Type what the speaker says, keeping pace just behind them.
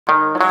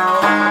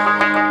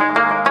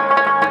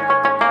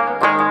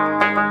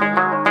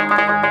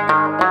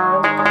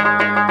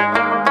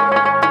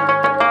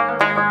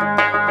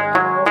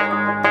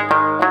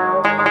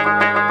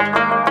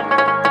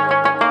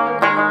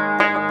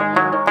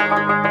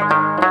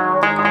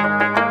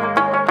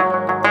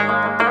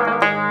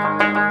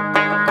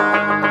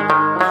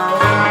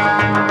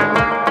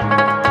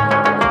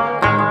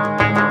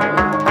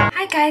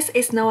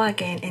It's Noah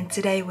again, and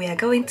today we are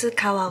going to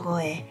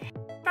Kawagoe.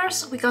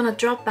 First, we're gonna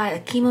drop by a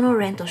kimono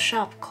rental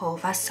shop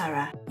called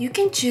VASARA. You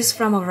can choose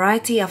from a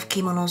variety of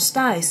kimono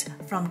styles,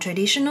 from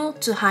traditional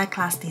to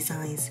high-class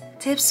designs.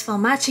 Tips for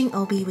matching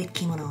obi with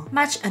kimono.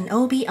 Match an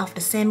obi of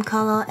the same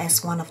color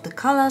as one of the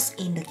colors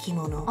in the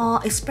kimono,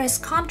 or express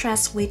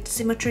contrast with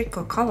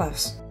symmetrical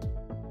colors.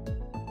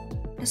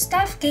 The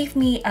staff gave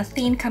me a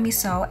thin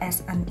camisole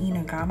as an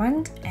inner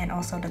garment and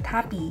also the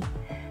tapi.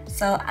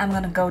 So I'm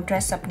gonna go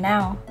dress up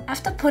now.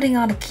 After putting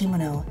on the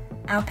kimono,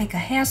 I'll pick a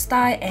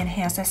hairstyle and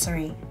hair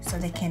accessory so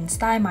they can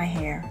style my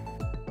hair.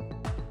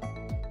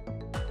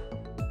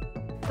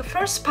 The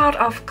first part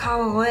of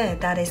Kawagoe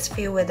that is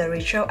filled with a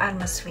ritual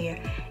atmosphere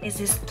is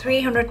this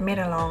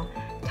 300-meter long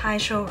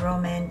Taisho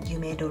Roman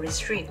Yume-dori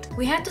street.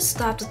 We had to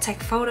stop to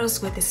take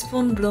photos with this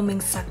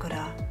full-blooming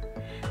sakura.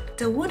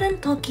 The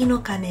wooden Toki no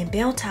Kane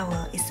bell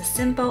tower is the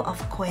symbol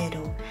of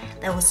Koedo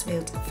that was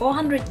built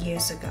 400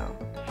 years ago.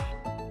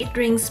 It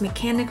rings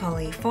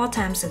mechanically 4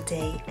 times a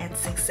day at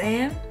 6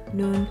 AM,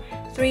 noon,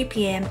 3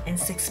 PM, and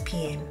 6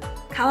 PM.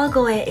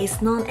 Kawagoe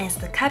is known as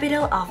the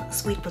capital of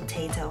sweet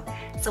potato,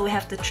 so we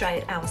have to try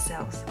it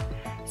ourselves.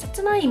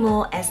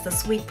 Satsumaimo, as the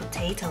sweet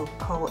potato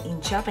called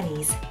in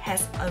Japanese,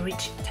 has a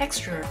rich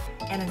texture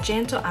and a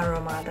gentle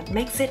aroma that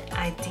makes it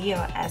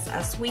ideal as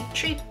a sweet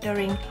treat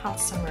during hot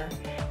summer,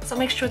 so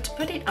make sure to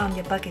put it on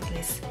your bucket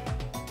list.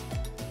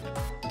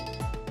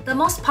 The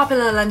most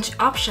popular lunch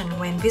option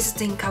when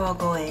visiting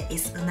Kawagoe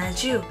is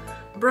unagi,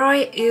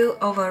 broiled eel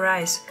over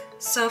rice,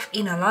 served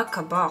in a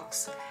lacquer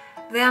box.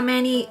 There are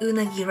many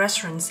unagi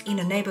restaurants in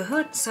the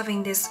neighborhood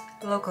serving this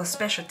local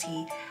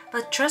specialty,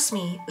 but trust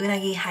me,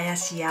 Unagi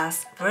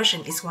Hayashiya's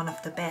version is one of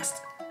the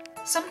best.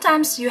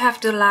 Sometimes you have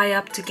to line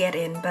up to get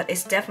in, but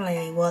it's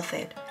definitely worth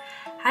it.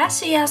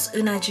 Hayashiya's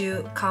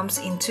unagi comes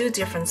in 2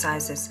 different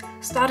sizes,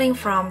 starting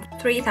from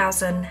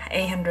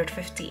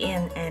 3,850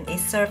 yen, and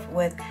is served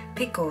with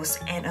pickles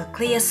and a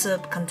clear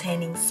soup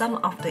containing some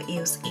of the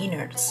eel's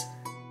innards.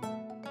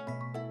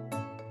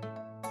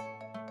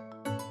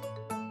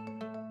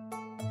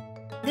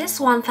 This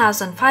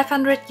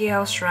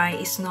 1,500-year-old shrine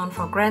is known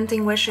for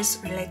granting wishes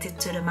related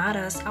to the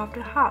matters of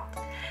the heart.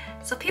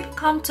 So people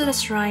come to the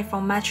shrine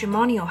for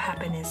matrimonial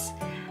happiness,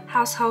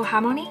 household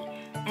harmony,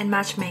 and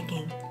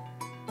matchmaking.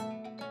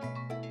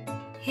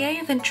 Here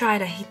you can try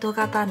the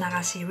Hitogata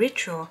Nagashi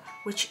ritual,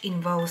 which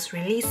involves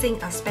releasing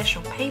a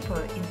special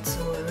paper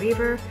into a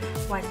river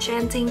while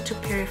chanting to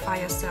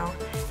purify yourself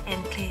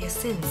and clear your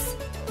sins.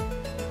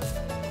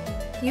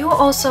 You will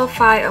also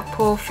find a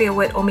pool filled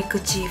with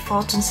Omikuji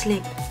fortune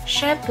slip,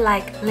 shaped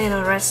like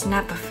little red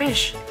snapper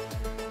fish.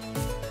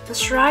 The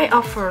shrine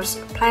offers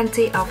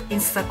plenty of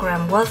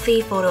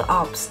Instagram-worthy photo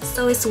ops,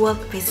 so it's worth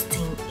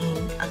visiting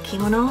in a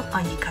kimono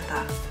or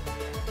yukata.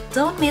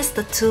 Don't miss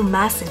the 2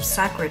 massive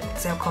sacred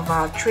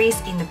Zelkova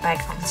trees in the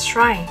back of the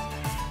shrine.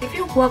 If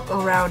you walk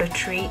around the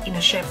tree in the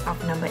shape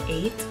of number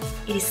 8,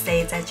 it is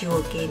said that you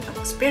will gain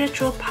a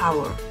spiritual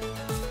power.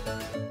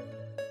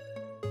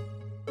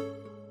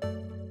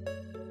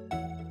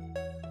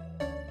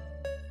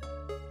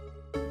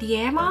 The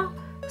Ema,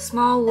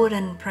 small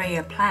wooden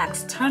prayer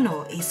plaques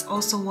tunnel is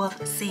also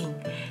worth seeing.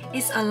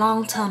 It's a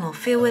long tunnel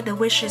filled with the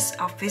wishes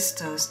of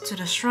visitors to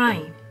the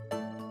shrine.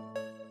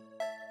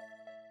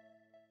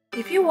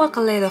 If you walk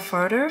a little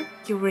further,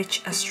 you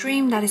reach a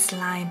stream that is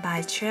lined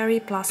by cherry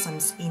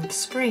blossoms in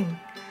spring.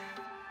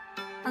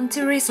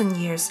 Until recent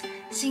years,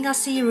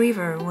 Shingashi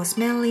River was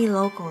mainly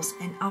locals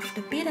and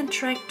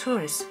off-the-beaten-track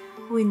tourists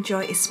who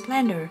enjoy its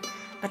splendor,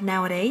 but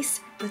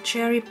nowadays, the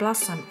cherry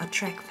blossom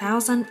attract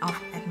thousands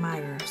of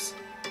admirers.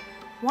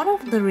 One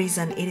of the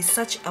reasons it is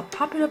such a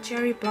popular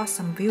cherry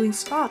blossom viewing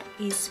spot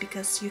is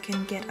because you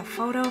can get a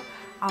photo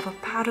of a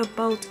paddle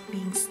boat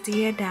being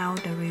steered down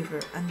the river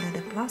under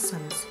the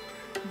blossoms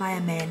by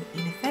a man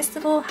in a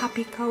festival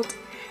happy coat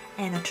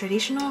and a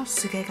traditional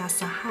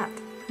sugegasa hat.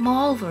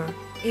 Moreover,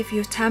 if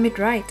you time it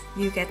right,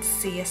 you get to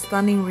see a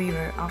stunning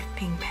river of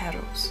pink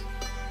petals.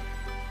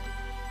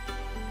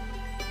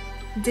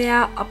 There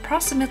are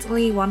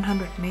approximately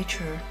 100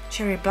 mature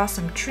cherry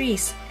blossom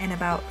trees and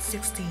about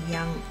 60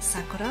 young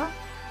sakura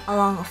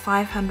along a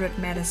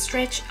 500-meter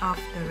stretch of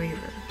the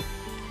river.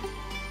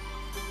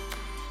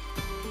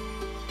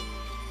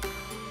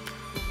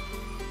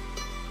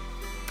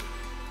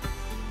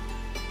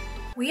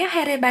 We are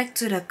headed back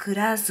to the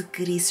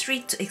Kurazukuri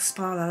Street to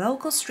explore the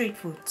local street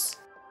foods.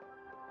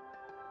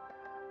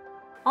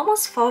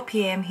 Almost 4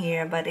 PM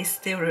here, but it's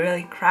still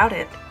really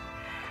crowded.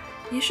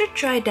 You should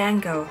try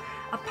Dango,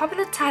 a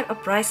popular type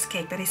of rice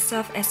cake that is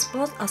served as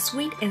both a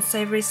sweet and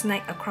savory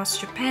snack across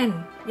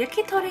Japan.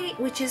 Yakitori,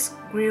 which is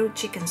grilled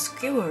chicken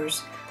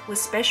skewers with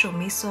special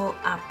miso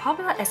are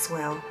popular as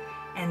well,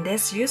 and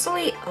there's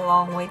usually a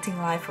long waiting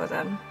line for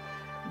them,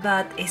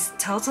 but it's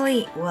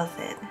totally worth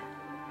it.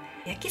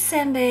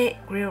 Yakisenbei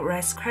grilled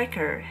rice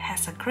cracker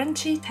has a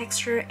crunchy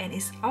texture and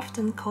is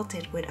often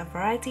coated with a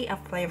variety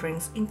of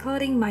flavorings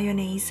including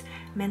mayonnaise,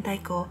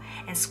 mentaiko,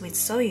 and sweet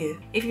soyu.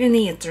 If you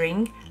need a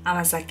drink,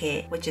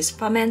 Amazake, which is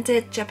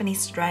fermented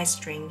Japanese rice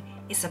drink,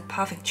 is a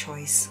perfect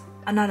choice.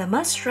 Another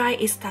must-try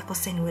is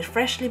Takosen with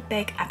freshly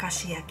baked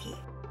akashiyaki.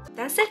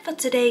 That's it for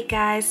today,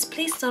 guys.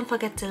 Please don't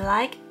forget to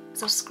like,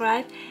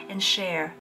 subscribe, and share.